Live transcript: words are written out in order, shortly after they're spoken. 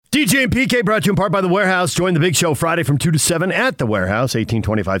DJ and PK brought to you in part by The Warehouse. Join the big show Friday from 2 to 7 at The Warehouse,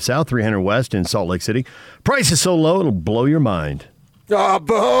 1825 South, 300 West in Salt Lake City. Price is so low, it'll blow your mind. Oh,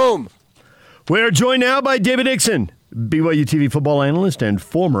 boom! We're joined now by David Nixon, BYU TV football analyst and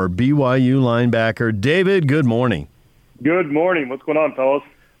former BYU linebacker. David, good morning. Good morning. What's going on, fellas?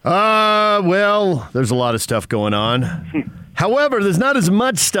 Well, there's a lot of stuff going on. However, there's not as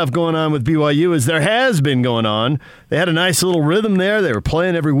much stuff going on with BYU as there has been going on. They had a nice little rhythm there. They were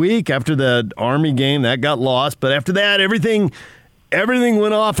playing every week. After the Army game, that got lost. But after that, everything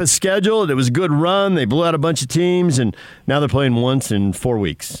went off as scheduled. It was a good run. They blew out a bunch of teams, and now they're playing once in 4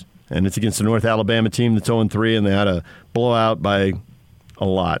 weeks. And it's against the North Alabama team that's 0-3, and they had a blowout by a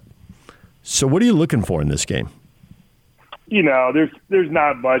lot. So what are you looking for in this game? You know, there's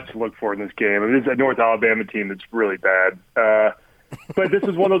not much to look for in this game. I mean, this is a North Alabama team that's really bad. But this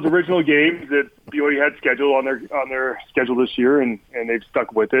is one of those original games that BYU had scheduled on their schedule this year, and they've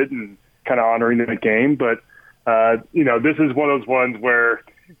stuck with it and kind of honoring that game. But, you know, this is one of those ones where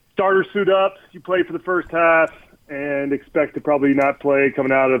starters suit up, you play for the first half, and expect to probably not play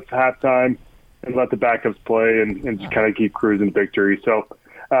coming out of halftime and let the backups play and just kind of keep cruising victory. So,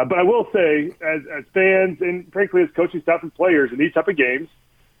 but I will say, as fans and frankly as coaching staff and players in these type of games,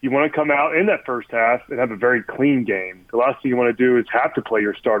 you want to come out in that first half and have a very clean game. The last thing you want to do is have to play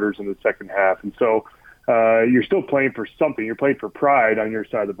your starters in the second half. And so you're still playing for something. You're playing for pride on your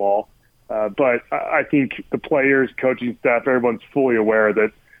side of the ball. But I think the players, coaching staff, everyone's fully aware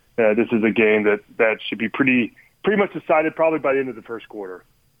that this is a game that should be pretty much decided probably by the end of the first quarter.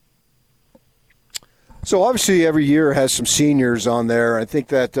 So obviously every year has some seniors on there. I think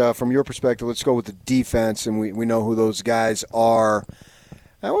that from your perspective, let's go with the defense, and we know who those guys are.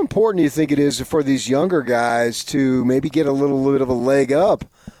 How important do you think it is for these younger guys to maybe get a little bit of a leg up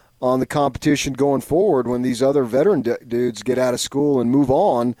on the competition going forward when these other veteran dudes get out of school and move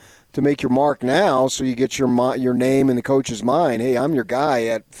on, to make your mark now so you get your name in the coach's mind? Hey, I'm your guy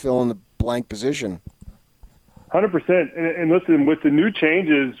at fill in the blank position. 100%. And listen, with the new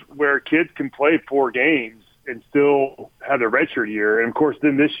changes where kids can play 4 games and still have their redshirt year, and of course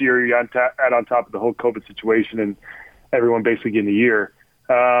then this year you add on top of the whole COVID situation and everyone basically getting a year,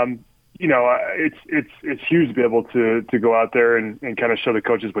 you know, it's huge to be able to go out there and kind of show the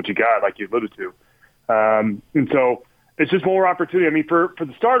coaches what you got, like you alluded to. And so it's just more opportunity. I mean, for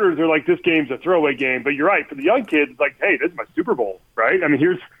the starters, they're like, this game's a throwaway game. But you're right. For the young kids, it's like, hey, this is my Super Bowl, right? I mean,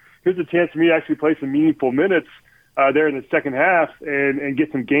 here's a chance for me to actually play some meaningful minutes there in the second half and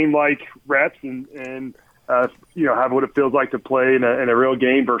get some game-like reps and you know, have what it feels like to play in a real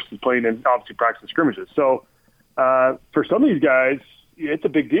game versus playing in, obviously, practice scrimmages. So for some of these guys, it's a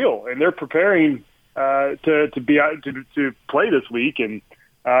big deal, and they're preparing to be out to play this week, and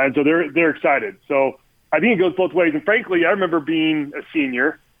so they're excited. So I think it goes both ways. And frankly, I remember being a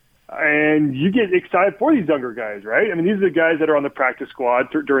senior, and you get excited for these younger guys, right? I mean, these are the guys that are on the practice squad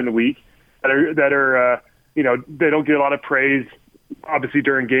during the week that are you know, they don't get a lot of praise, obviously,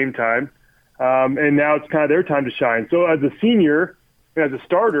 during game time. And now it's kind of their time to shine. So as a senior, as a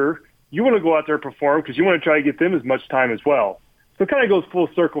starter, you want to go out there and perform because you want to try to get them as much time as well. So it kind of goes full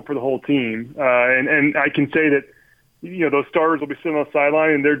circle for the whole team. And I can say that, you know, those starters will be sitting on the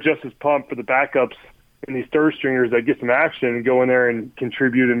sideline, and they're just as pumped for the backups and these third stringers that get some action and go in there and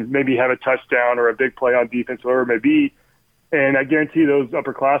contribute and maybe have a touchdown or a big play on defense, whatever it may be. And I guarantee those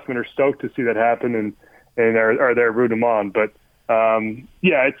upperclassmen are stoked to see that happen and are there rooting them on. But,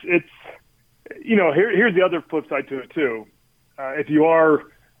 yeah, it's you know, here's the other flip side to it too. If you are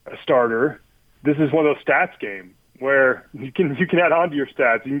a starter, this is one of those stats games where you can add on to your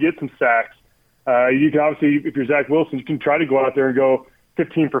stats. You can get some sacks. You can obviously, if you're Zach Wilson, you can try to go out there and go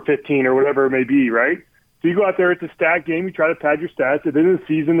 15 for 15 or whatever it may be, right? So you go out there, it's a stat game, you try to pad your stats. At the end of the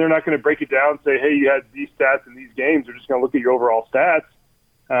season, they're not going to break it down and say, hey, you had these stats in these games. They're just going to look at your overall stats.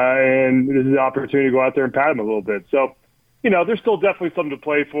 And this is an opportunity to go out there and pad them a little bit. So, you know, there's still definitely something to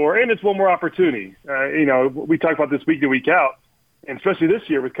play for, and it's one more opportunity. You know, we talk about this week to week out, and especially this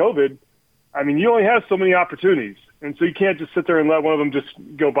year with COVID, I mean, you only have so many opportunities. And so you can't just sit there and let one of them just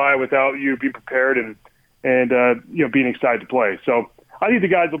go by without you being prepared and you know, being excited to play. So I think the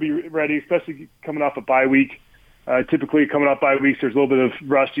guys will be ready, especially coming off a bye week. Typically coming off bye weeks, there's a little bit of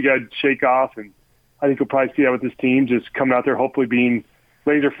rust you got to shake off, and I think we'll probably see that with this team, just coming out there hopefully being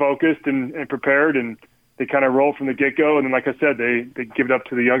laser focused and prepared, and they kind of roll from the get-go. And then, like I said, they give it up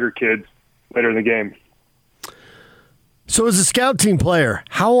to the younger kids later in the game. So as a scout team player,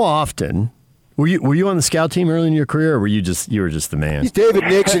 how often Were you on the scout team early in your career, or were you were just the man? He's David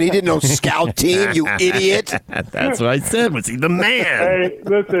Nixon. He didn't know scout team, you idiot. That's what I said. Was he the man? Hey,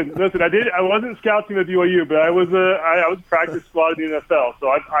 listen. I wasn't scout team at BYU, but I was practice squad in the NFL, so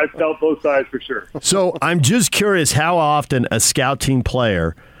I felt both sides for sure. So I'm just curious how often a scout team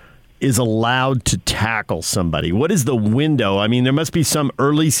player is allowed to tackle somebody. What is the window? I mean, there must be some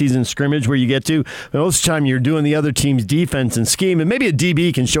early season scrimmage where you get to. Most of the time you're doing the other team's defense and scheme, and maybe a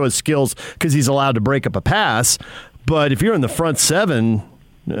DB can show his skills because he's allowed to break up a pass. But if you're in the front seven,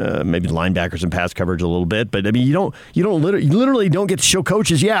 maybe linebackers and pass coverage a little bit, but I mean, you literally don't get to show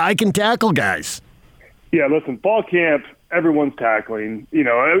coaches, yeah, I can tackle guys. Yeah, listen, fall camp, everyone's tackling.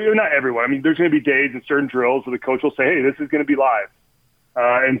 Not everyone. I mean, there's going to be days and certain drills where the coach will say, hey, this is going to be live.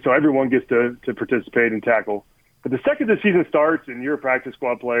 And so everyone gets to participate and tackle. But the second the season starts and you're a practice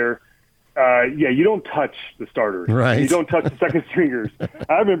squad player, you don't touch the starters. Right. You don't touch the second stringers.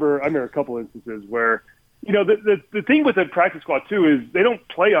 I remember a couple instances where, the thing with the practice squad, too, is they don't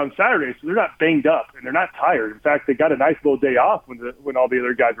play on Saturday, so they're not banged up and they're not tired. In fact, they got a nice little day off when all the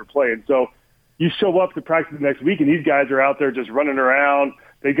other guys were playing. So you show up to practice the next week and these guys are out there just running around.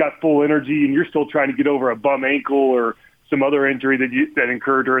 They got full energy and you're still trying to get over a bum ankle or some other injury that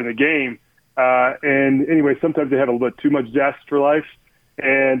incurred during the game. And anyway, sometimes they have a little bit too much zest for life.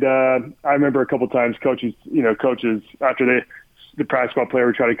 And I remember a couple times coaches after the practice squad player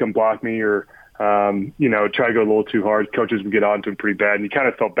would try to come block me or, try to go a little too hard. Coaches would get on to him pretty bad, and you kind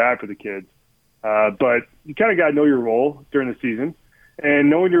of felt bad for the kids. But you kind of got to know your role during the season. And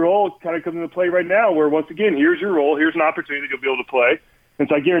knowing your role kind of comes into play right now where, once again, here's your role. Here's an opportunity to be able to play. And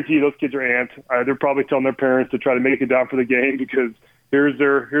so I guarantee you those kids are amped. They're probably telling their parents to try to make it down for the game because here's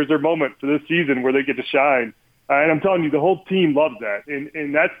their moment for this season where they get to shine. And I'm telling you, the whole team loves that.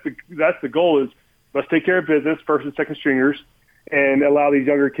 And that's the goal is let's take care of business, first and second stringers, and allow these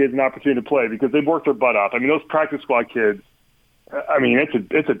younger kids an opportunity to play because they've worked their butt off. I mean, those practice squad kids, I mean,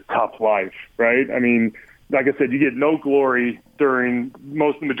 it's a tough life, right? I mean, like I said, you get no glory during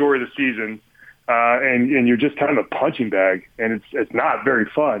the majority of the season. And you're just kind of a punching bag, and it's not very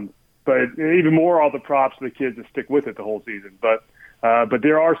fun. But even more, all the props for the kids that stick with it the whole season. But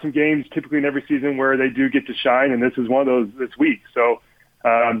there are some games typically in every season where they do get to shine, and this is one of those this week. So,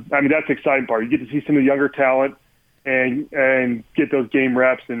 I mean, that's the exciting part. You get to see some of the younger talent and get those game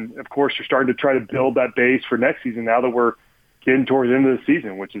reps. And, of course, you're starting to try to build that base for next season now that we're getting towards the end of the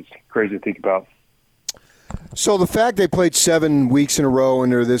season, which is crazy to think about. So the fact they played 7 weeks in a row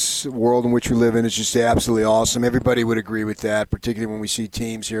under this world in which we live in is just absolutely awesome. Everybody would agree with that, particularly when we see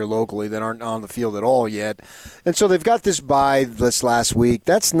teams here locally that aren't on the field at all yet. And so they've got this bye this last week.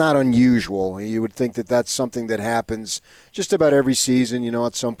 That's not unusual. You would think that that's something that happens just about every season,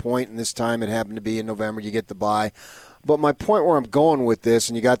 at some point. And this time it happened to be in November, you get the bye. But my point where I'm going with this,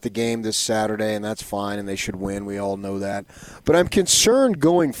 and you got the game this Saturday, and that's fine, and they should win. We all know that. But I'm concerned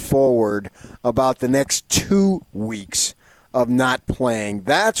going forward about the next 2 weeks of not playing.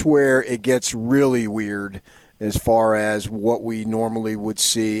 That's where it gets really weird as far as what we normally would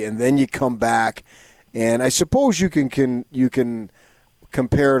see. And then you come back, and I suppose you can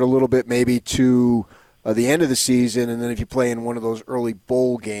compare it a little bit maybe to the end of the season, and then if you play in one of those early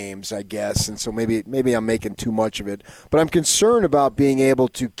bowl games, I guess, and so maybe I'm making too much of it. But I'm concerned about being able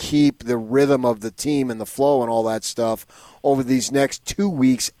to keep the rhythm of the team and the flow and all that stuff over these next 2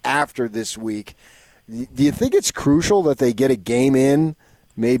 weeks after this week. Do you think it's crucial that they get a game in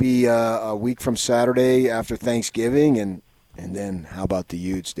maybe a week from Saturday after Thanksgiving? And then how about the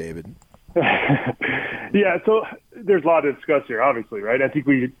Utes, David? Yeah, so there's a lot to discuss here, obviously, right? I think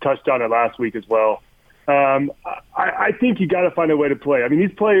we touched on it last week as well. I think you got to find a way to play. I mean,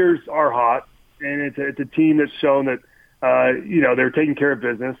 these players are hot, and it's a team that's shown that they're taking care of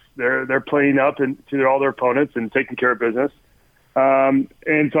business. They're playing up to all their opponents and taking care of business.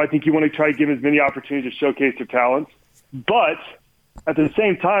 And so I think you want to try to give as many opportunities to showcase their talents. But at the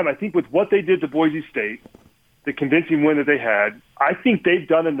same time, I think with what they did to Boise State, the convincing win that they had, I think they've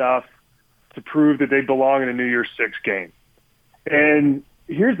done enough to prove that they belong in a New Year's Six game. And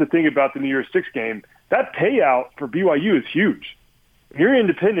here's the thing about the New Year's Six game. That payout for BYU is huge. When you're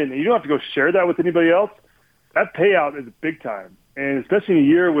independent and you don't have to go share that with anybody else, that payout is big time. And especially in a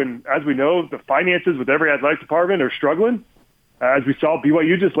year when, as we know, the finances with every athletic department are struggling. As we saw,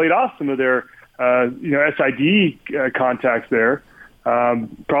 BYU just laid off some of their SID contacts there,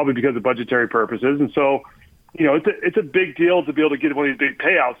 probably because of budgetary purposes. And so, it's a big deal to be able to get one of these big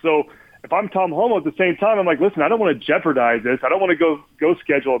payouts. So if I'm Tom Holmoe at the same time, I'm like, listen, I don't want to jeopardize this. I don't want to go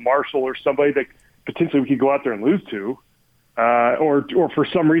schedule a Marshall or somebody that potentially we could go out there and lose to. Or for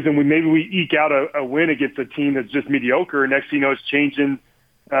some reason we eke out a win against a team that's just mediocre. And next thing you know, it's changing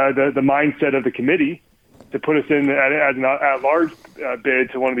the mindset of the committee to put us in as a large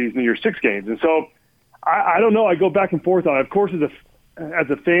bid to one of these New Year's Six games. And so I don't know. I go back and forth on it. Of course, as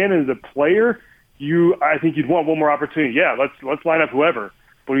a fan and as a player, I think you'd want one more opportunity. Yeah, let's line up whoever.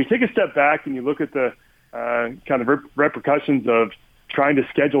 But when you take a step back and you look at the kind of repercussions of trying to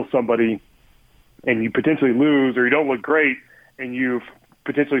schedule somebody and you potentially lose or you don't look great and you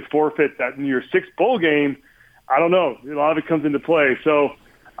potentially forfeit that New Year's Six bowl game, I don't know. A lot of it comes into play. So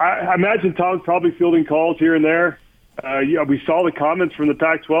I imagine Tom's probably fielding calls here and there. We saw the comments from the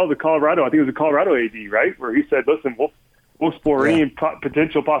Pac-12, the Colorado. I think it was the Colorado AD, right, where he said, "Listen, we'll explore any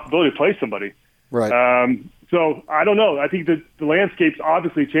potential possibility to play somebody." Right. So I don't know. I think the landscape's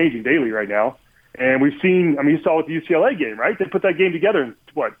obviously changing daily right now, and we've seen. I mean, you saw with the UCLA game, right? They put that game together in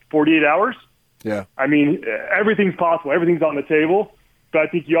 48 hours. Yeah. I mean, everything's possible. Everything's on the table. But I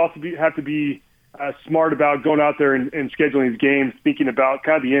think you also have to be smart about going out there and scheduling these games, thinking about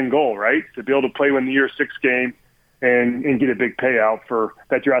kind of the end goal, right? To be able to play in the Year 6 game and get a big payout for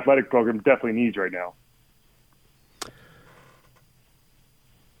that your athletic program definitely needs right now.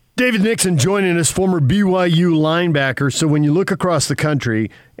 David Nixon joining us, former BYU linebacker. So when you look across the country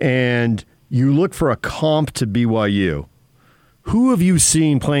and you look for a comp to BYU, who have you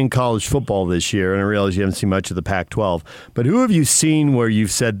seen playing college football this year? And I realize you haven't seen much of the Pac-12, but who have you seen where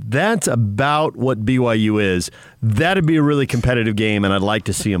you've said, that's about what BYU is? That'd be a really competitive game, and I'd like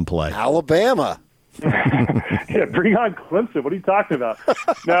to see them play. Alabama. Yeah, bring on Clemson. What are you talking about?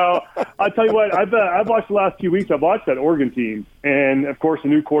 Now, I'll tell you what, I've watched the last few weeks. I've watched that Oregon team, and, of course, a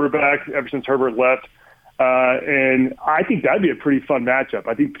new quarterback ever since Herbert left. And I think that'd be a pretty fun matchup.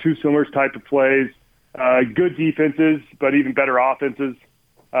 I think two similar type of plays. Good defenses, but even better offenses.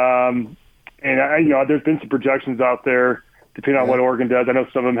 And there's been some projections out there, depending on what Oregon does. I know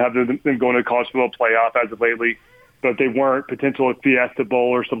some of them have been going to the college football playoff as of lately, but they weren't. Potential Fiesta Bowl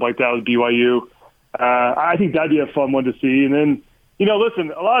or something like that with BYU. I think that'd be a fun one to see. And then,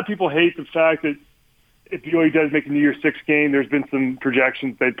 listen, a lot of people hate the fact that if BYU does make a New Year's Six game, there's been some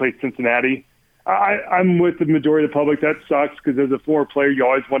projections they'd play Cincinnati. I'm with the majority of the public. That sucks because as a former player, you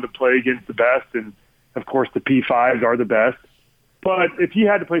always want to play against the best, and of course, the P5s are the best. But if you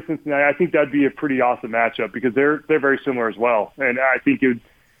had to play Cincinnati, I think that'd be a pretty awesome matchup because they're very similar as well. And I think then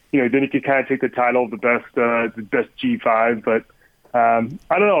you could kind of take the title of the best G5. But I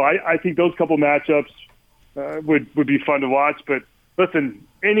don't know. I think those couple matchups would be fun to watch. But listen,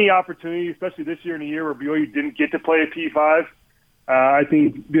 any opportunity, especially this year in a year where BYU didn't get to play a P5, I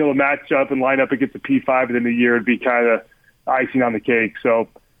think be able to match up and line up against a P5 within the year would be kind of icing on the cake. So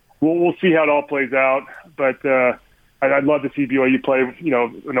we'll see how it all plays out, but I'd love to see BYU play,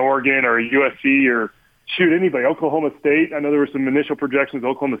 an Oregon or a USC or shoot anybody. Oklahoma State. I know there were some initial projections of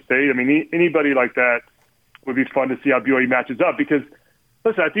Oklahoma State. I mean, anybody like that would be fun to see how BYU matches up because,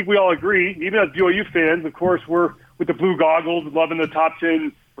 listen, I think we all agree, even as BYU fans, of course, we're with the blue goggles loving the top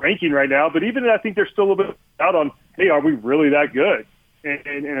 10 ranking right now, but even I think there's still a little bit out on, hey, are we really that good?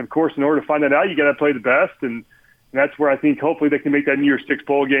 And of course, in order to find that out, you got to play the best, and that's where I think hopefully they can make that New Year's Six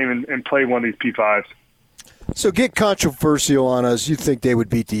bowl game and play one of these P5s. So get controversial on us. You think they would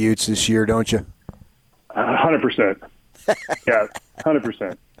beat the Utes this year, don't you? 100%. Yeah,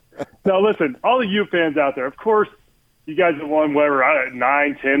 100%. Now, listen, all the Ute fans out there, of course, you guys have won,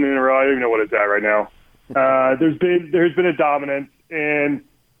 9, 10 in a row. I don't even know what it's at right now. There's been a dominance, and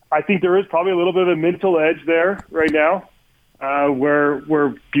I think there is probably a little bit of a mental edge there right now. Where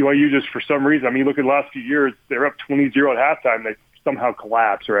BYU just for some reason, I mean, look at the last few years, they're up 20-0 at halftime. They somehow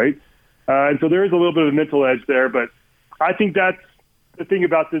collapse, right? And so there is a little bit of a mental edge there, but I think that's the thing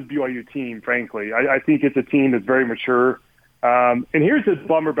about this BYU team, frankly. I think it's a team that's very mature. And here's the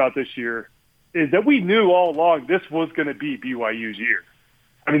bummer about this year is that we knew all along this was going to be BYU's year.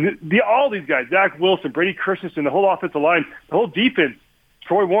 I mean, all these guys, Zach Wilson, Brady Christensen, the whole offensive line, the whole defense,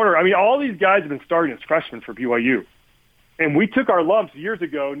 Troy Warner. I mean, all these guys have been starting as freshmen for BYU. And we took our lumps years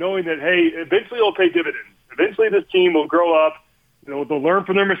ago knowing that, hey, eventually it'll pay dividends. Eventually this team will grow up, they'll learn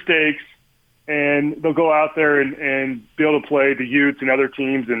from their mistakes, and they'll go out there and be able to play the Utes and other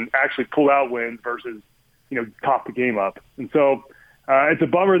teams and actually pull out wins versus, top the game up. And so it's a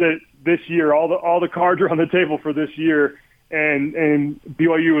bummer that this year all the cards are on the table for this year, and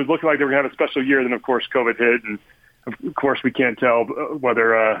BYU was looking like they were going to have a special year. Then, of course, COVID hit, and, of course, we can't tell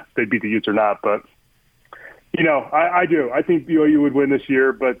whether they beat the Utes or not, but I do. I think BYU would win this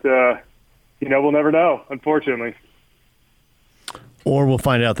year, but, we'll never know, unfortunately. Or we'll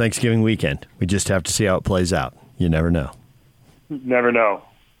find out Thanksgiving weekend. We just have to see how it plays out. You never know. Never know.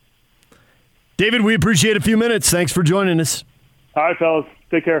 David, we appreciate a few minutes. Thanks for joining us. All right, fellas.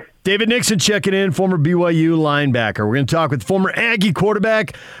 Take care. David Nixon checking in, former BYU linebacker. We're going to talk with former Aggie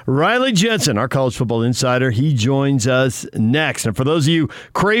quarterback Riley Jensen, our college football insider. He joins us next. And for those of you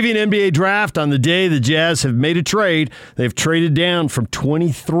craving NBA draft, on the day the Jazz have made a trade, they've traded down from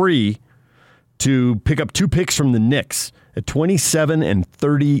 23 to pick up 2 picks from the Knicks at 27 and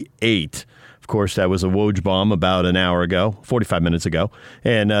 38. Of course, that was a Woj bomb about an hour ago, 45 minutes ago.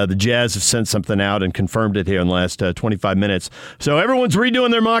 And the Jazz have sent something out and confirmed it here in the last 25 minutes. So everyone's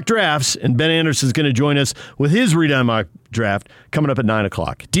redoing their mock drafts, and Ben Anderson is going to join us with his redone mock draft coming up at 9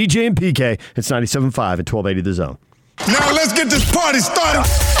 o'clock. DJ and PK, it's 97.5 at 1280 The Zone. Now let's get this party started.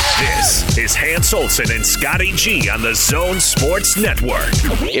 This is Hans Olsen and Scotty G on the Zone Sports Network.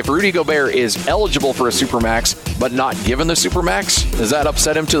 If Rudy Gobert is eligible for a Supermax but not given the Supermax, does that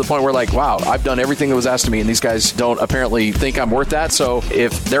upset him to the point where, like, wow, I've done everything that was asked of me and these guys don't apparently think I'm worth that? So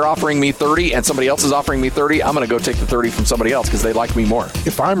if they're offering me 30 and somebody else is offering me 30, I'm going to go take the 30 from somebody else because they like me more.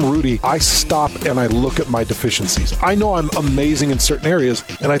 If I'm Rudy, I stop and I look at my deficiencies. I know I'm amazing in certain areas,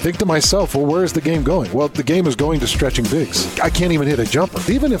 and I think to myself, well, where is the game going? Well, the game is going to stretching bigs. I can't even hit a jumper.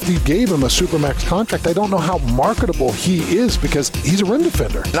 Even if you gave him a Supermax contract, I don't know how marketable he is because he's a rim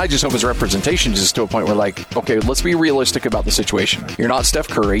defender. And I just hope his representation is just to a point where, like, okay, let's be realistic about the situation. You're not Steph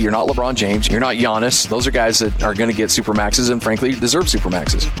Curry. You're not LeBron James. You're not Giannis. Those are guys that are going to get Supermaxes and, frankly, deserve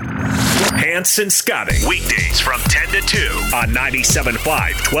Supermaxes. Hans and Scotty, weekdays from 10 to 2 on 97.5,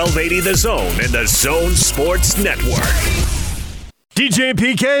 1280 The Zone and the Zone Sports Network. DJ and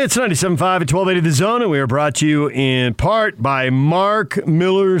PK, it's 97.5 at 1280 The Zone, and we are brought to you in part by Mark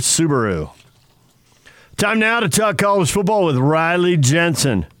Miller Subaru. Time now to talk college football with Riley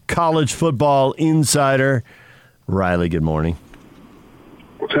Jensen, college football insider. Riley, good morning.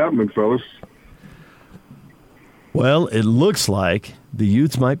 What's happening, fellas? Well, it looks like the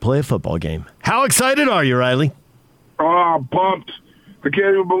Utes might play a football game. How excited are you, Riley? Oh, I'm pumped. I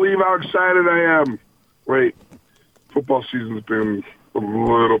can't even believe how excited I am. Wait, football season's been a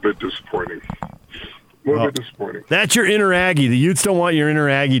little bit disappointing. That's your inner Aggie. The Utes don't want your inner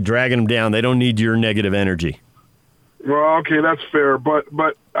Aggie dragging them down. They don't need your negative energy. Well, okay, that's fair, but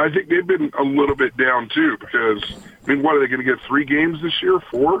I think they've been a little bit down too because, I mean, what, are they going to get 3 games this year?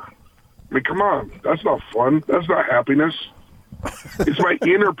 4? I mean, come on. That's not fun. That's not happiness. It's my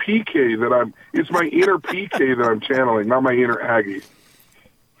inner PK that I'm channeling, not my inner Aggie.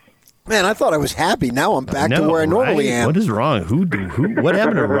 Man, I thought I was happy. Now I'm back to where I normally am. What is wrong? Who? What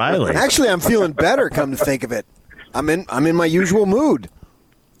happened to Riley? Actually, I'm feeling better, come to think of it. I'm in my usual mood.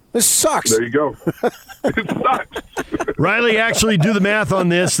 This sucks. There you go. It sucks. Riley, actually, do the math on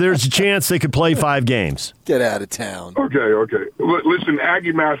this. There's a chance they could play 5 games. Get out of town. Okay. Listen,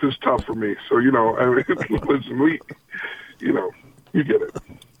 Aggie math is tough for me. So, listen, you get it.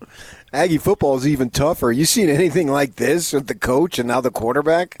 Aggie football is even tougher. You seen anything like this with the coach and now the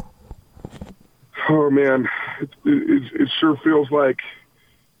quarterback? Oh, man. It sure feels like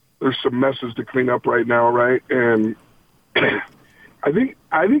there's some messes to clean up right now, right? And I think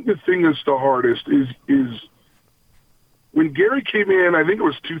the thing that's the hardest is when Gary came in, I think it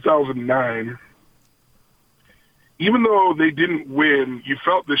was 2009, even though they didn't win, you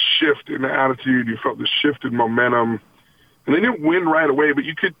felt the shift in attitude, you felt the shift in momentum. And they didn't win right away, but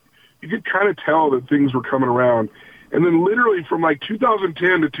you could kind of tell that things were coming around. And then literally from like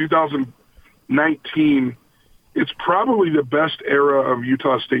 2010 to 2019, it's probably the best era of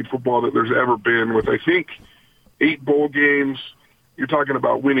Utah State football that there's ever been with, I think, 8 bowl games. You're talking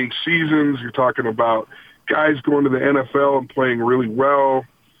about winning seasons. You're talking about guys going to the NFL and playing really well.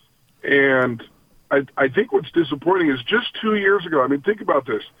 And I think what's disappointing is just 2 years ago, I mean, think about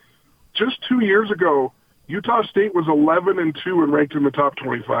this. Just 2 years ago, Utah State was 11-2 and ranked in the top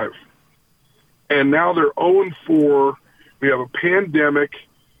 25. And now they're 0-4. We have a pandemic.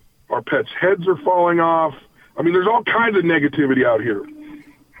 Our pets' heads are falling off. I mean, there's all kinds of negativity out here.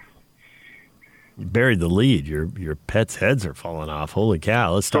 You buried the lead. Your pets' heads are falling off. Holy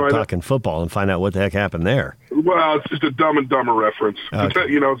cow. Let's stop talking football and find out what the heck happened there. Well, it's just a Dumb and Dumber reference. Okay.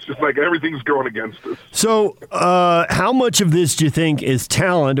 It's just like everything's going against us. So how much of this do you think is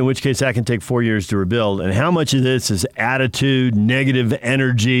talent, in which case that can take 4 years to rebuild, and how much of this is attitude, negative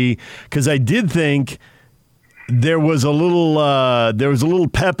energy? Because I did think there was a little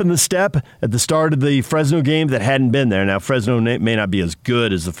pep in the step at the start of the Fresno game that hadn't been there. Now, Fresno may not be as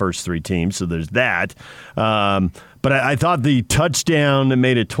good as the first 3 teams, so there's that. But I thought the touchdown that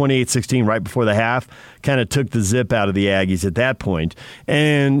made it 28-16 right before the half kind of took the zip out of the Aggies at that point.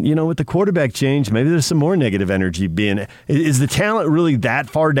 And, with the quarterback change, maybe there's some more negative energy being. Is the talent really that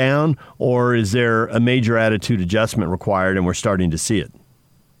far down, or is there a major attitude adjustment required and we're starting to see it?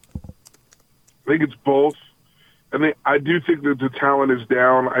 I think it's both. I do think that the talent is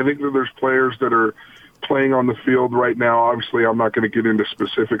down. I think that there's players that are playing on the field right now. Obviously, I'm not going to get into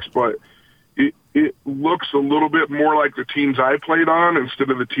specifics, but it looks a little bit more like the teams I played on instead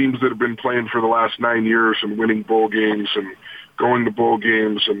of the teams that have been playing for the last 9 years and winning bowl games and going to bowl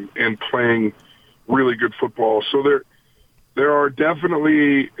games and playing really good football. So there are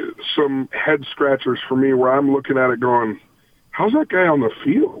definitely some head scratchers for me where I'm looking at it going, how's that guy on the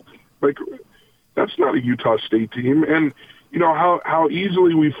field? Like, that's not a Utah State team. And, you know, how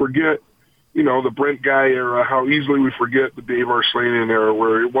easily we forget, you know, the Brent Guy era, how easily we forget the Dave Arslanian era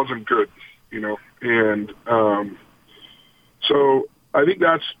where it wasn't good, you know. And so I think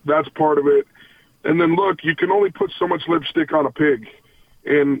that's part of it. And then, look, you can only put so much lipstick on a pig.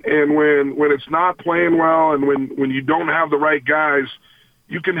 And when it's not playing well and when you don't have the right guys,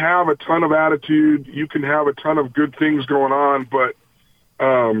 you can have a ton of attitude, you can have a ton of good things going on, but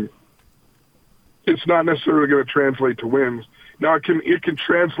it's not necessarily going to translate to wins. Now, it can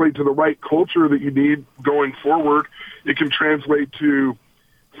translate to the right culture that you need going forward. It can translate to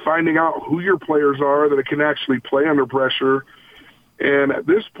finding out who your players are, that it can actually play under pressure. And at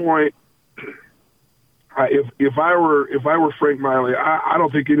this point, if I were Frank Maile, I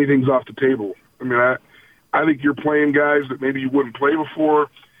don't think anything's off the table. I mean, I think you're playing guys that maybe you wouldn't play before.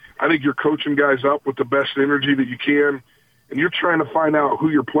 I think you're coaching guys up with the best energy that you can, and you're trying to find out who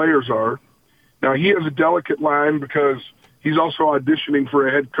your players are. Now, he has a delicate line because he's also auditioning for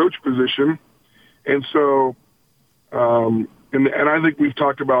a head coach position. And so, and I think we've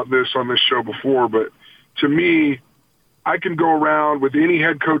talked about this on this show before, but to me, I can go around with any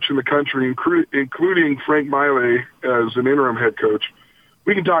head coach in the country, including Frank Maile as an interim head coach.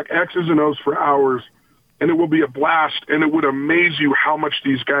 We can talk X's and O's for hours, and it will be a blast, and it would amaze you how much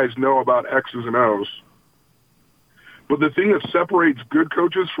these guys know about X's and O's. But the thing that separates good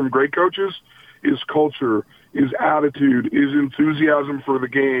coaches from great coaches is culture, is attitude, is enthusiasm for the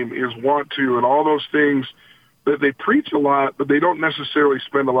game, is want to, and all those things that they preach a lot, but they don't necessarily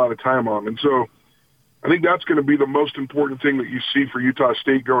spend a lot of time on. And so I think that's going to be the most important thing that you see for Utah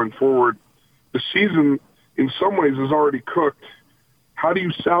State going forward. The season, in some ways, is already cooked. How do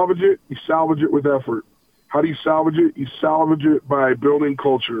you salvage it? You salvage it with effort. How do you salvage it? You salvage it by building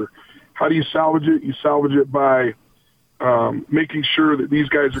culture. How do you salvage it? You salvage it by making sure that these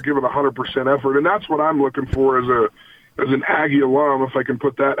guys are giving 100% effort. And that's what I'm looking for as an Aggie alum, if I can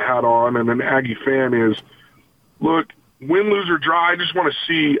put that hat on, and an Aggie fan is, look, win, lose, or draw, I want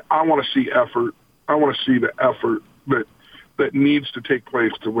to see effort. I want to see the effort that needs to take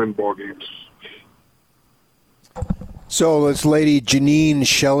place to win ball games. So it's Lady Janine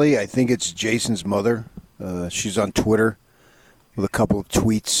Shelley. I think it's Jason's mother. She's on Twitter with a couple of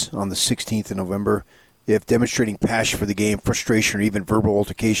tweets on the 16th of November. If demonstrating passion for the game, frustration, or even verbal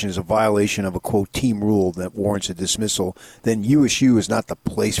altercation is a violation of a, quote, team rule that warrants a dismissal, then USU is not the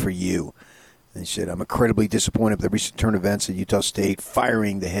place for you. And he said, I'm incredibly disappointed with the recent turn events at Utah State,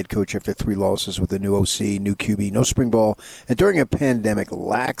 firing the head coach after 3 losses with a new OC, new QB, no spring ball, and during a pandemic,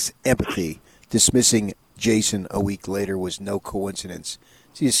 lacks empathy. Dismissing Jason a week later was no coincidence.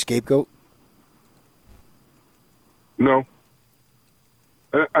 Is he a scapegoat? No.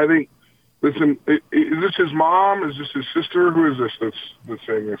 I think, listen, is this his mom? Is this his sister? Who is this that's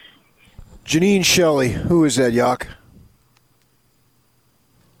saying this? Janine Shelley. Who is that, Yak?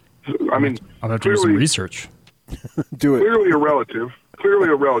 I mean, I'll have to do some research. Do it. Clearly a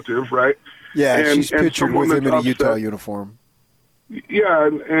relative, right? Yeah, and she's pictured with him in a upset. Utah uniform. Yeah,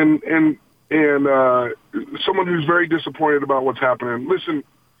 and someone who's very disappointed about what's happening. Listen,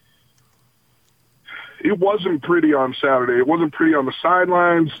 it wasn't pretty on Saturday. It wasn't pretty on the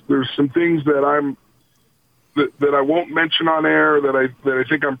sidelines. There's some things that I won't mention on air that I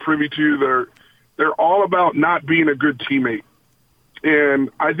think I'm privy to. They're all about not being a good teammate. And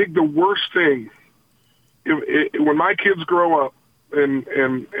I think the worst thing, when my kids grow up, and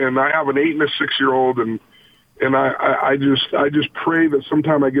I have an 8 and a 6-year-old, and I just pray that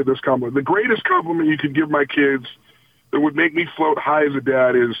sometime I get this compliment. The greatest compliment you could give my kids that would make me float high as a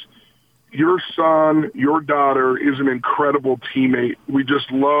dad is, your son, your daughter is an incredible teammate. We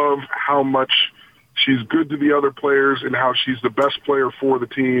just love how much she's good to the other players and how she's the best player for the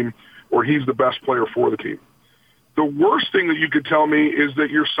team, or he's the best player for the team. The worst thing that you could tell me is that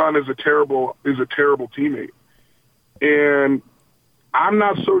your son is a terrible teammate. And I'm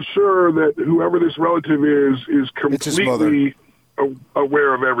not so sure that whoever this relative is completely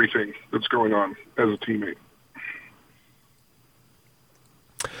aware of everything that's going on as a teammate.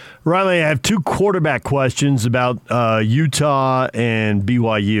 Riley, I have 2 quarterback questions about Utah and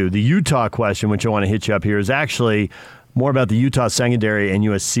BYU. The Utah question, which I want to hit you up here, is actually more about the Utah secondary and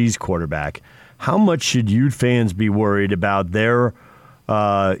USC's quarterback. how much should Ute fans be worried about their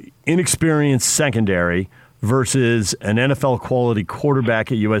inexperienced secondary versus an NFL-quality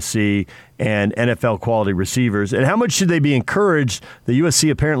quarterback at USC and NFL-quality receivers? And how much should they be encouraged that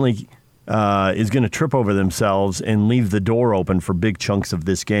USC apparently is going to trip over themselves and leave the door open for big chunks of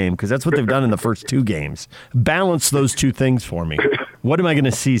this game? Because that's what they've done in the first two games. Balance those two things for me. What am I going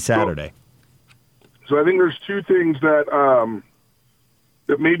to see Saturday? So I think there's two things that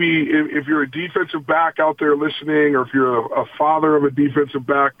that maybe if you're a defensive back out there listening, or if you're a father of a defensive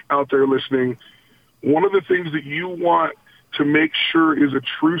back out there listening, one of the things that you want to make sure is a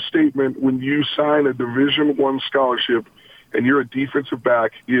true statement when you sign a Division I scholarship and you're a defensive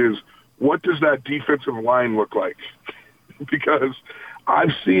back is, what does that defensive line look like? Because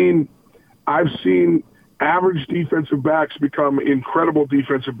I've seen average defensive backs become incredible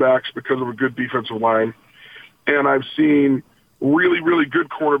defensive backs because of a good defensive line, and I've seen really, really good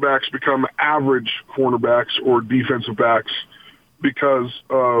cornerbacks become average cornerbacks or defensive backs because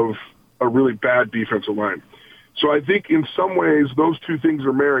of a really bad defensive line. So I think in some ways those two things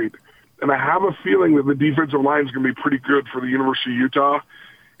are married. And I have a feeling that the defensive line is going to be pretty good for the University of Utah,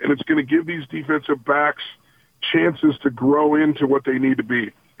 and it's going to give these defensive backs chances to grow into what they need to be.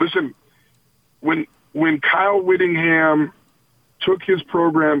 Listen, when Kyle Whittingham took his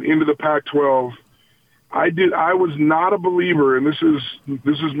program into the Pac-12, I was not a believer, and this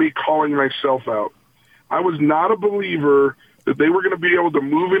is me calling myself out. I was not a believer that they were going to be able to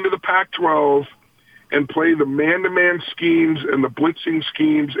move into the Pac-12 and play the man-to-man schemes and the blitzing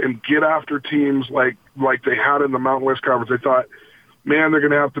schemes and get after teams like they had in the Mountain West Conference. I thought, man, they're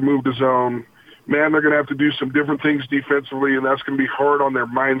going to have to move to zone. Man, they're going to have to do some different things defensively, and that's going to be hard on their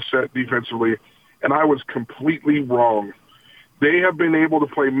mindset defensively. And I was completely wrong. They have been able to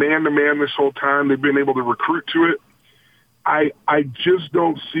play man-to-man this whole time. They've been able to recruit to it. I just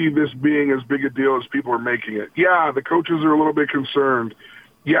don't see this being as big a deal as people are making it. Yeah, the coaches are a little bit concerned.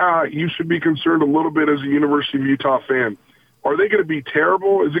 Yeah, you should be concerned a little bit as a University of Utah fan. Are they going to be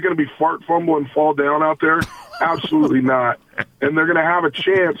terrible? Is it going to be fart, fumble, and fall down out there? Absolutely not. And they're going to have a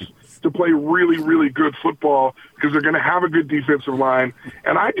chance to play really, really good football because they're going to have a good defensive line.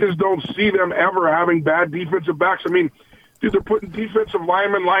 And I just don't see them ever having bad defensive backs. I mean, dude, they're putting defensive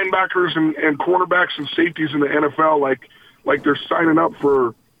linemen, linebackers, and cornerbacks and safeties in the NFL like they're signing up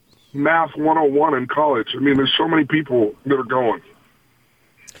for Math 101 in college. I mean, there's so many people that are going.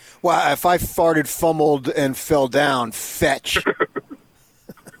 Well, if I farted, fumbled, and fell down, fetch.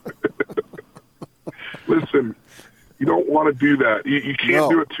 Listen, you don't want to do that. You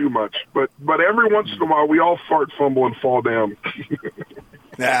can't do it too much. But every once in a while, we all fart, fumble, and fall down.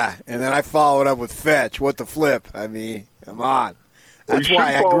 Yeah, and then I followed up with fetch. What the flip? I mean, come on. That's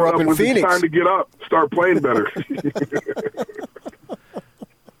why I grew up in Phoenix. It's time to get up, start playing better.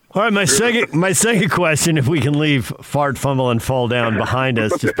 All right, my second question, if we can leave fart, fumble, and fall down behind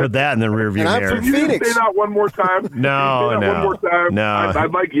us, just put that in the rearview mirror. Can you say that one more time? No. One more time? No.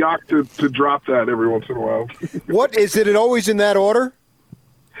 I'd like Yak to drop that every once in a while. What is it? Always in that order?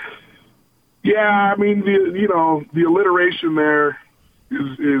 Yeah, I mean the alliteration there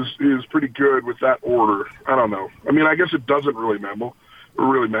is pretty good with that order. I don't know. I mean, I guess it doesn't really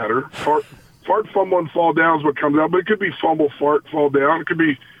matter. Fart, fumble, and fall down is what comes out, but it could be fumble, fart, fall down. It could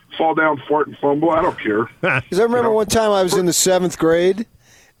be fall down, fart, and fumble. I don't care. Because I remember one time I was in the 7th grade,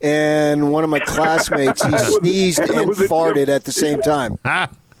 and one of my classmates, he sneezed and farted at the same time.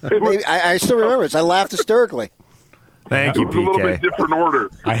 I still remember this. I laughed hysterically. Thank you, PK. It was a little bit different order.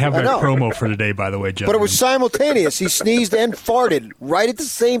 I have that promo for today, by the way, gentlemen. But it was simultaneous. He sneezed and farted right at the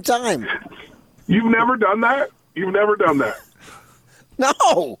same time. You've never done that? You've never done that?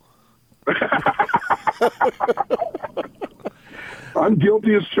 No. I'm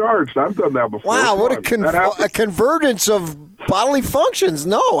guilty as charged. I've done that before. Wow, what a convergence of bodily functions.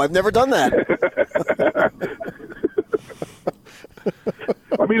 No, I've never done that.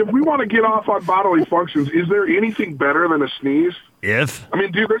 I mean, if we want to get off on bodily functions, is there anything better than a sneeze? I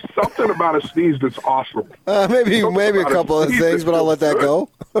mean, dude, there's something about a sneeze that's awesome. Maybe a couple of things, but I'll let that go.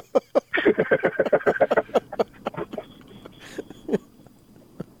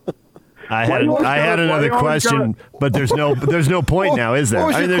 I had another question, but there's no point now, is there?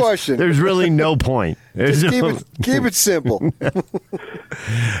 What was your question? There's really no point. Keep it simple.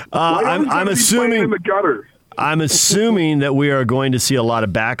 I'm assuming in the gutter. I'm assuming that we are going to see a lot of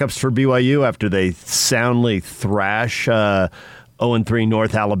backups for BYU after they soundly thrash 0-3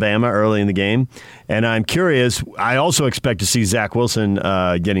 North Alabama early in the game. And I'm curious, I also expect to see Zach Wilson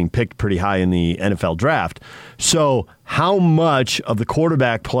getting picked pretty high in the NFL draft. So how much of the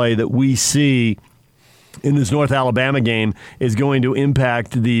quarterback play that we see in this North Alabama game is going to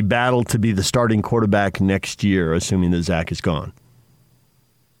impact the battle to be the starting quarterback next year, assuming that Zach is gone?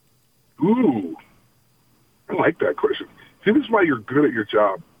 Ooh, I like that question. See, this is why you're good at your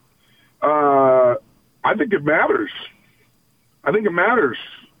job. I think it matters.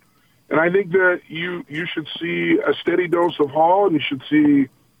 And I think that you should see a steady dose of Hall, and you should see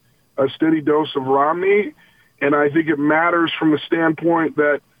a steady dose of Romney. And I think it matters from the standpoint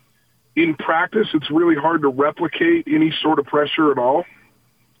that in practice, it's really hard to replicate any sort of pressure at all.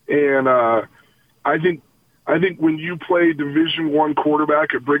 And I think when you play Division I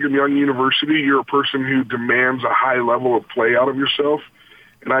quarterback at Brigham Young University, you're a person who demands a high level of play out of yourself.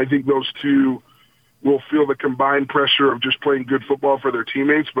 And I think those two will feel the combined pressure of just playing good football for their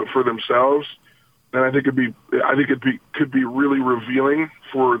teammates, but for themselves. And I think it could be really revealing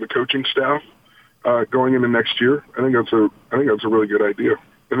for the coaching staff going into next year. I think that's a really good idea.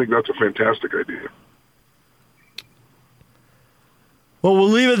 I think that's a fantastic idea. Well, we'll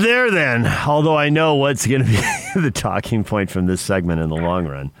leave it there then, although I know what's going to be the talking point from this segment in the long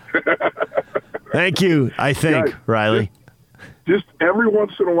run. Thank you, I think, guys, Riley. Just every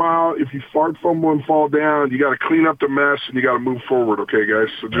once in a while, if you fart, fumble, and fall down, you got to clean up the mess and you got to move forward, okay, guys?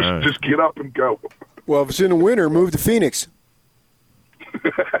 So just get up and go. Well, if it's in the winter, move to Phoenix.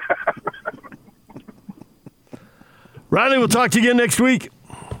 Riley, we'll talk to you again next week.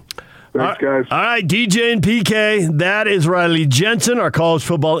 Thanks, guys. All right, DJ and PK, that is Riley Jensen, our college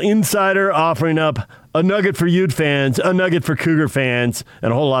football insider, offering up a nugget for Ute fans, a nugget for Cougar fans,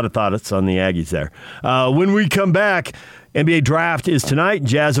 and a whole lot of thoughts on the Aggies there. When we come back, NBA draft is tonight.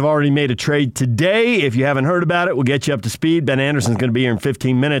 Jazz have already made a trade today. If you haven't heard about it, we'll get you up to speed. Ben Anderson's going to be here in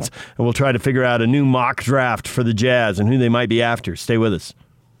 15 minutes, and we'll try to figure out a new mock draft for the Jazz and who they might be after. Stay with us.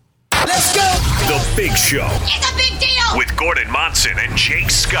 Let's go! The Big Show. It's a big deal! With Gordon Monson and Jake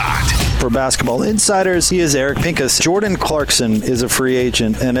Scott. For Basketball Insiders, he is Eric Pincus. Jordan Clarkson is a free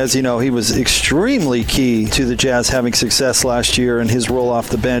agent, and as you know, he was extremely key to the Jazz having success last year, and his role off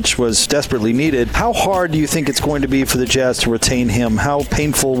the bench was desperately needed. How hard do you think it's going to be for the Jazz to retain him? How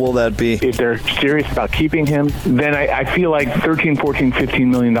painful will that be? If they're serious about keeping him, then I feel like $13, $14, $15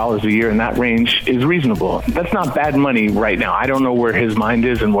 million a year in that range is reasonable. That's not bad money right now. I don't know where his mind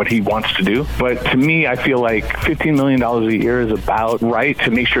is and what he wants to do, but to me, I feel like $15 million a year is about right to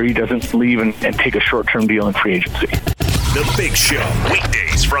make sure he doesn't leave and take a short-term deal in free agency. The Big Show,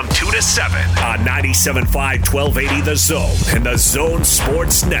 weekdays from 2 to 7 on 97.5, 1280 The Zone and The Zone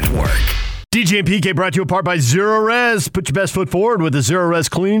Sports Network. DJ and PK brought to you apart by Zero Res. Put your best foot forward with the Zero Res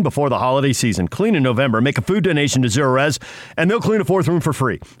Clean before the holiday season. Clean in November. Make a food donation to Zero Res, and they'll clean a fourth room for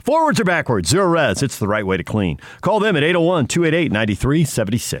free. Forwards or backwards, Zero Res. It's the right way to clean. Call them at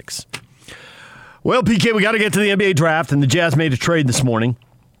 801-288-9376. Well, PK, we got to get to the NBA draft, and the Jazz made a trade this morning.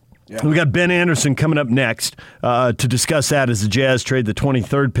 Yeah. We got Ben Anderson coming up next to discuss that as the Jazz trade the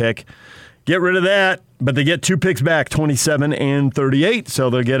 23rd pick. Get rid of that, but they get 2 picks back, 27 and 38, so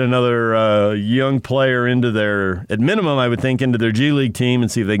they'll get another young player into their, at minimum, I would think, into their G League team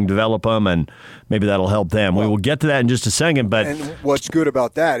and see if they can develop them, and maybe that'll help them. Well, we will get to that in just a second. But and what's good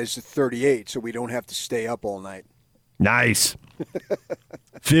about that is the 38, so we don't have to stay up all night. Nice.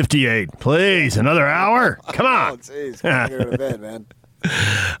 58. Please, another hour? Come on. Oh, jeez. Go to bed, man.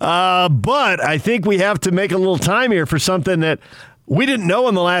 But I think we have to make a little time here for something that we didn't know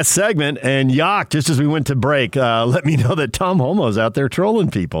in the last segment. And Yak, just as we went to break, let me know that Tom Holmoe's out there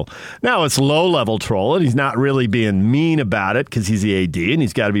trolling people. Now, it's low-level trolling. He's not really being mean about it because he's the AD and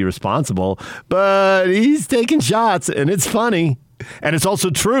he's got to be responsible. But he's taking shots, and it's funny. And it's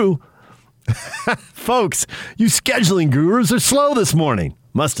also true. Folks, you scheduling gurus are slow this morning.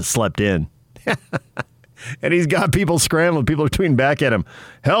 Must have slept in. And he's got people scrambling. People are tweeting back at him.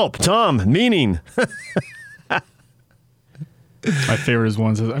 Help, Tom, meaning. My favorite is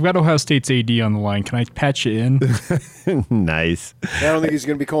one says, I've got Ohio State's AD on the line. Can I patch it in? Nice. I don't think he's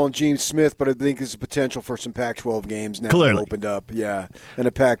going to be calling Gene Smith, but I think there's a potential for some Pac-12 games now. Clearly. Opened up. Yeah. And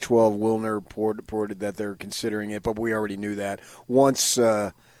a Pac-12, Wilner reported that they're considering it, but we already knew that. Once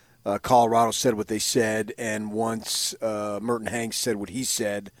Colorado said what they said, and once Merton Hanks said what he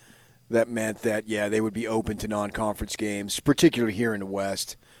said, that meant that, yeah, they would be open to non-conference games, particularly here in the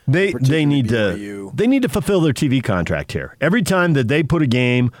West. They need to fulfill their TV contract here. Every time that they put a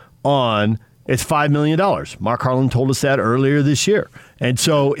game on, it's $5 million. Mark Harlan told us that earlier this year. And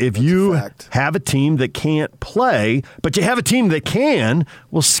so if you have a team that can't play, but you have a team that can,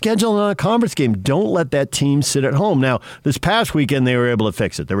 well, schedule a conference game. Don't let that team sit at home. Now, this past weekend, they were able to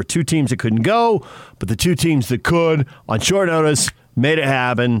fix it. There were 2 teams that couldn't go, but the 2 teams that could, on short notice, made it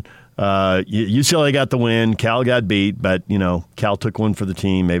happen. UCLA got the win. Cal got beat, but, Cal took one for the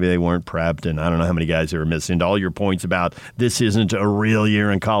team. Maybe they weren't prepped, and I don't know how many guys they were missing. To all your points about this isn't a real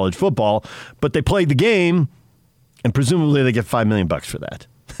year in college football, but they played the game, and presumably they get $5 million for that.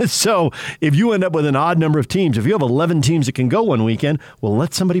 So if you end up with an odd number of teams, if you have 11 teams that can go one weekend, well,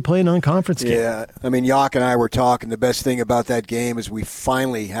 let somebody play a non-conference game. Yeah, I mean, Yak and I were talking. The best thing about that game is we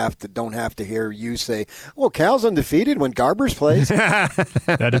finally don't have to hear you say, well, Cal's undefeated when Garbers plays.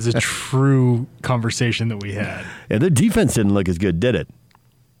 That is a true conversation that we had. Yeah, the defense didn't look as good, did it?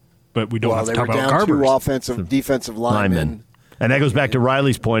 But we don't have to talk about Garbers. They were down 2 defensive linemen. And that goes back to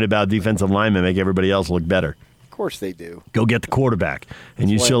Riley's point about defensive linemen make everybody else look better. Of course they do. Go get the quarterback. And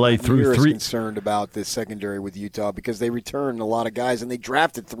That's UCLA threw 3. I'm concerned about this secondary with Utah because they returned a lot of guys, and they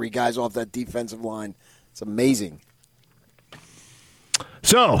drafted 3 guys off that defensive line. It's amazing.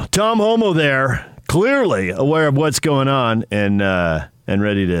 So, Tom Homo there, clearly aware of what's going on and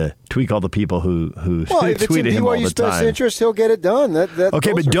ready to tweak all the people who tweeted him all the time. If it's in BYU's best interest, he'll get it done.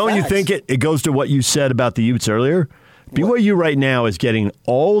 Okay, but don't you think it goes to what you said about the Utes earlier? BYU right now is getting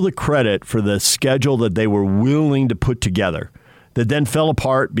all the credit for the schedule that they were willing to put together that then fell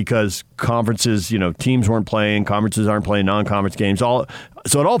apart because conferences, teams weren't playing, conferences aren't playing non-conference games. So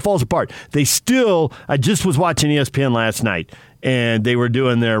it all falls apart. I just was watching ESPN last night, and they were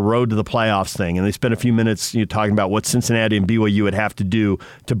doing their road to the playoffs thing, and they spent a few minutes talking about what Cincinnati and BYU would have to do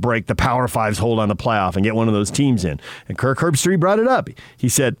to break the Power Five's hold on the playoff and get one of those teams in. And Kirk Herbstreit brought it up. He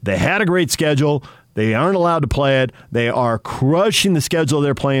said they had a great schedule. They aren't allowed to play it. They are crushing the schedule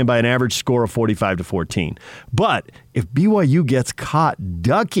they're playing by an average score of 45-14. But if BYU gets caught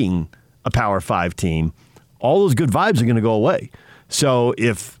ducking a Power 5 team, all those good vibes are going to go away. So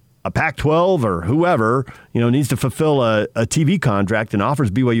if a Pac-12 or whoever needs to fulfill a TV contract and offers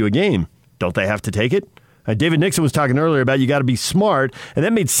BYU a game, don't they have to take it? David Nixon was talking earlier about you got to be smart, and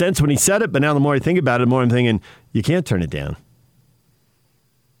that made sense when he said it, but now the more I think about it, the more I'm thinking you can't turn it down.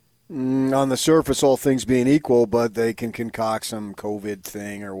 On the surface, all things being equal, but they can concoct some COVID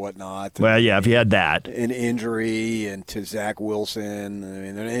thing or whatnot. Well, yeah, if you had that. An injury and to Zach Wilson,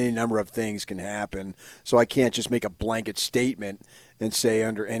 any number of things can happen. So I can't just make a blanket statement and say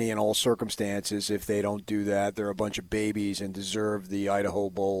under any and all circumstances, if they don't do that, they're a bunch of babies and deserve the Idaho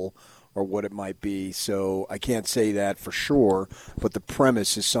Bowl or what it might be. So I can't say that for sure, but the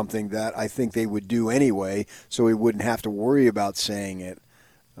premise is something that I think they would do anyway, so we wouldn't have to worry about saying it.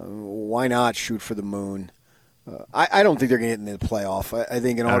 Why not shoot for the moon? I don't think they're going to get into the playoff. I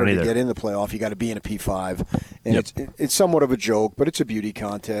think in order to get in the playoff, you got to be in a P5. And it's somewhat of a joke, but it's a beauty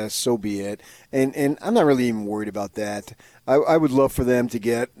contest, so be it. And I'm not really even worried about that. I would love for them to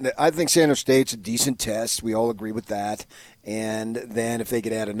get – I think San Jose State's a decent test. We all agree with that. And then if they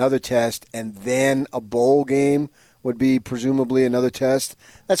could add another test and then a bowl game would be presumably another test,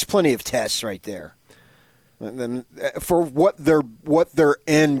 that's plenty of tests right there. And then for what their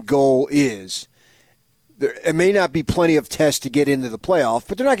end goal is. It may not be plenty of tests to get into the playoff,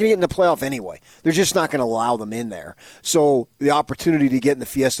 but they're not going to get in the playoff anyway. They're just not going to allow them in there. So the opportunity to get in the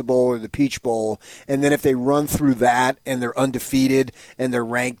Fiesta Bowl or the Peach Bowl, and then if they run through that and they're undefeated and they're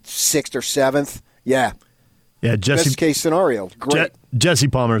ranked 6th or 7th, yeah, best case scenario. Great. Jesse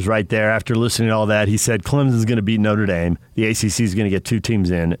Palmer's right there. After listening to all that, he said Clemson's going to beat Notre Dame. The ACC is going to get 2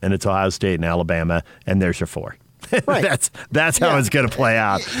 teams in, and it's Ohio State and Alabama, and there's your 4. Right. that's how it's going to play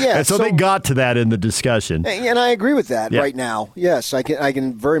out. Yeah, and so they got to that in the discussion. And I agree with that right now. Yes, I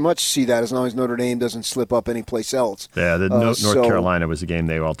can very much see that as long as Notre Dame doesn't slip up anyplace else. Yeah, North Carolina was the game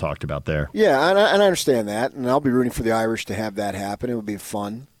they all talked about there. Yeah, and I understand that, and I'll be rooting for the Irish to have that happen. It would be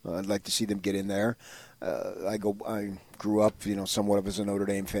fun. I'd like to see them get in there. I grew up, somewhat as a Notre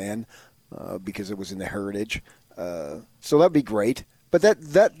Dame fan because it was in the heritage. So that'd be great. But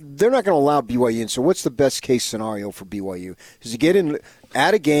that they're not going to allow BYU in. So what's the best case scenario for BYU? Is to get in,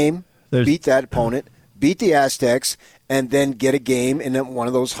 add a game, beat that opponent, beat the Aztecs, and then get a game in one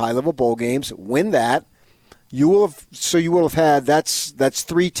of those high-level bowl games, win that. You will have had that's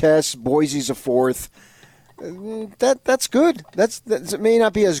 3 tests. Boise's a 4th. That's good. It may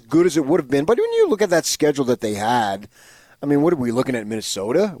not be as good as it would have been, but when you look at that schedule that they had. I mean, what are we looking at?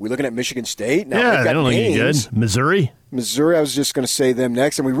 Minnesota? Are we looking at Michigan State? Now, they don't look any good. Missouri, I was just going to say them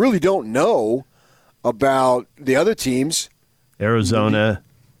next. And we really don't know about the other teams. Arizona.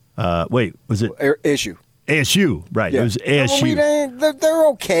 Was it? ASU, right. Yeah. It was ASU. They're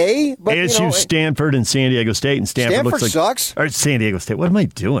okay. But, ASU, Stanford, and San Diego State. And Stanford looks like, sucks. Or San Diego State. What am I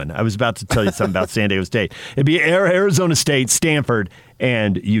doing? I was about to tell you something about San Diego State. It'd be Arizona State, Stanford,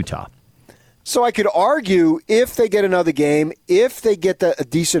 and Utah. So I could argue if they get another game, if they get a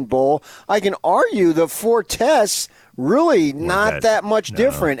decent bowl, I can argue the 4 tests really not that much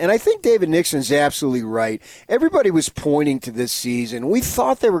different. And I think David Nixon's absolutely right. Everybody was pointing to this season. We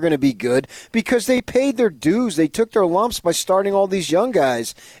thought they were going to be good because they paid their dues. They took their lumps by starting all these young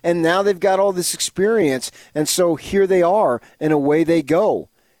guys, and now they've got all this experience. And so here they are, and away they go.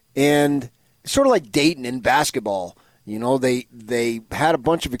 And it's sort of like Dayton in basketball. You know, they had a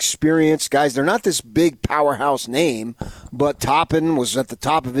bunch of experience guys. They're not this big powerhouse name, but Toppin was at the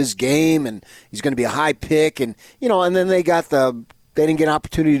top of his game, and he's going to be a high pick. And and then they didn't get an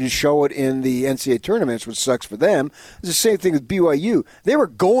opportunity to show it in the NCAA tournaments, which sucks for them. It's the same thing with BYU. They were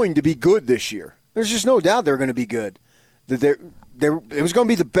going to be good this year. There's just no doubt they were going to be good. It was going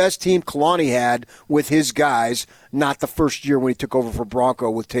to be the best team Kalani had with his guys, not the first year when he took over for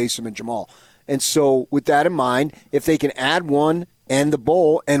Bronco with Taysom and Jamal. And so with that in mind, if they can add one and the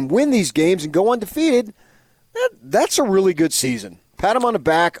bowl and win these games and go undefeated, that's a really good season. Pat them on the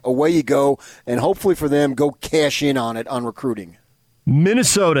back, away you go, and hopefully for them, go cash in on it on recruiting.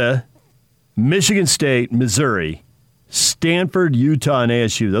 Minnesota, Michigan State, Missouri, Stanford, Utah, and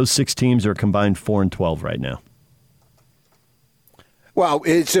ASU. Those 6 teams are combined 4-12 right now. Well,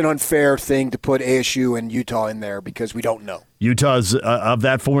 it's an unfair thing to put ASU and Utah in there because we don't know. Utah's of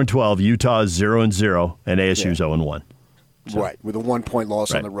that 4-12. Utah is 0-0, and ASU's 0-1. So. Right, with a 1-point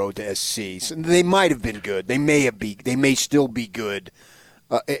loss on the road to SC. So they might have been good. They may still be good.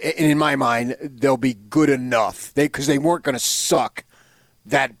 And in my mind, they'll be good enough because they weren't going to suck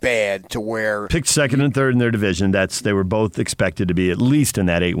that bad to where picked second and third in their division. They were both expected to be at least in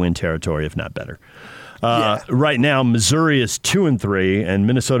that 8-win territory, if not better. Right now, Missouri is 2-3, and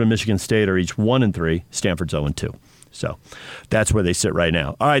Minnesota and Michigan State are each 1-3. Stanford's 0-2. So that's where they sit right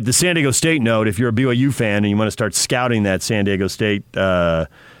now. All right, the San Diego State note, if you're a BYU fan and you want to start scouting that San Diego State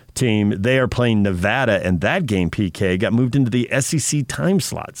team, they are playing Nevada, and that game, PK, got moved into the SEC time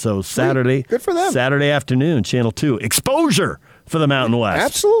slot. So Saturday, good for them. Saturday afternoon, Channel 2. Exposure for the Mountain West.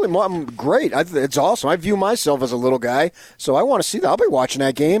 Absolutely. Well, great. It's awesome. I view myself as a little guy, so I want to see that. I'll be watching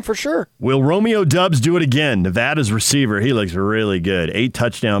that game for sure. Will Romeo Doubs do it again? Nevada's receiver, he looks really good. 8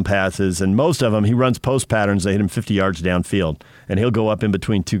 touchdown passes, and most of them, he runs post patterns. They hit him 50 yards downfield, and he'll go up in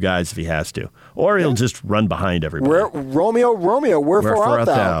between 2 guys if he has to. Or he'll just run behind everybody. Romeo, wherefore art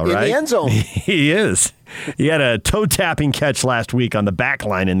thou? Right? In the end zone. He is. He had a toe-tapping catch last week on the back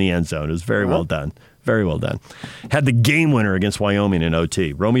line in the end zone. It was very well done. Very well done. Had the game winner against Wyoming in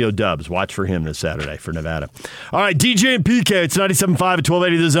OT. Romeo Doubs. Watch for him this Saturday for Nevada. All right, DJ and PK. It's 97.5 at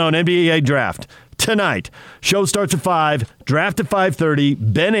 1280 The Zone. NBA draft tonight. Show starts at 5. Draft at 5:30.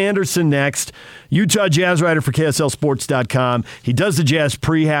 Ben Anderson next. Utah Jazz writer for KSLSports.com. He does the Jazz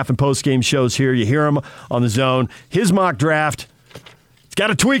pre-half and post-game shows here. You hear him on The Zone. His mock draft. He's got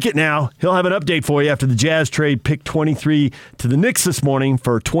to tweak it now. He'll have an update for you after the Jazz trade pick 23 to the Knicks this morning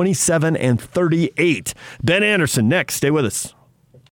for 27 and 38. Ben Anderson next. Stay with us.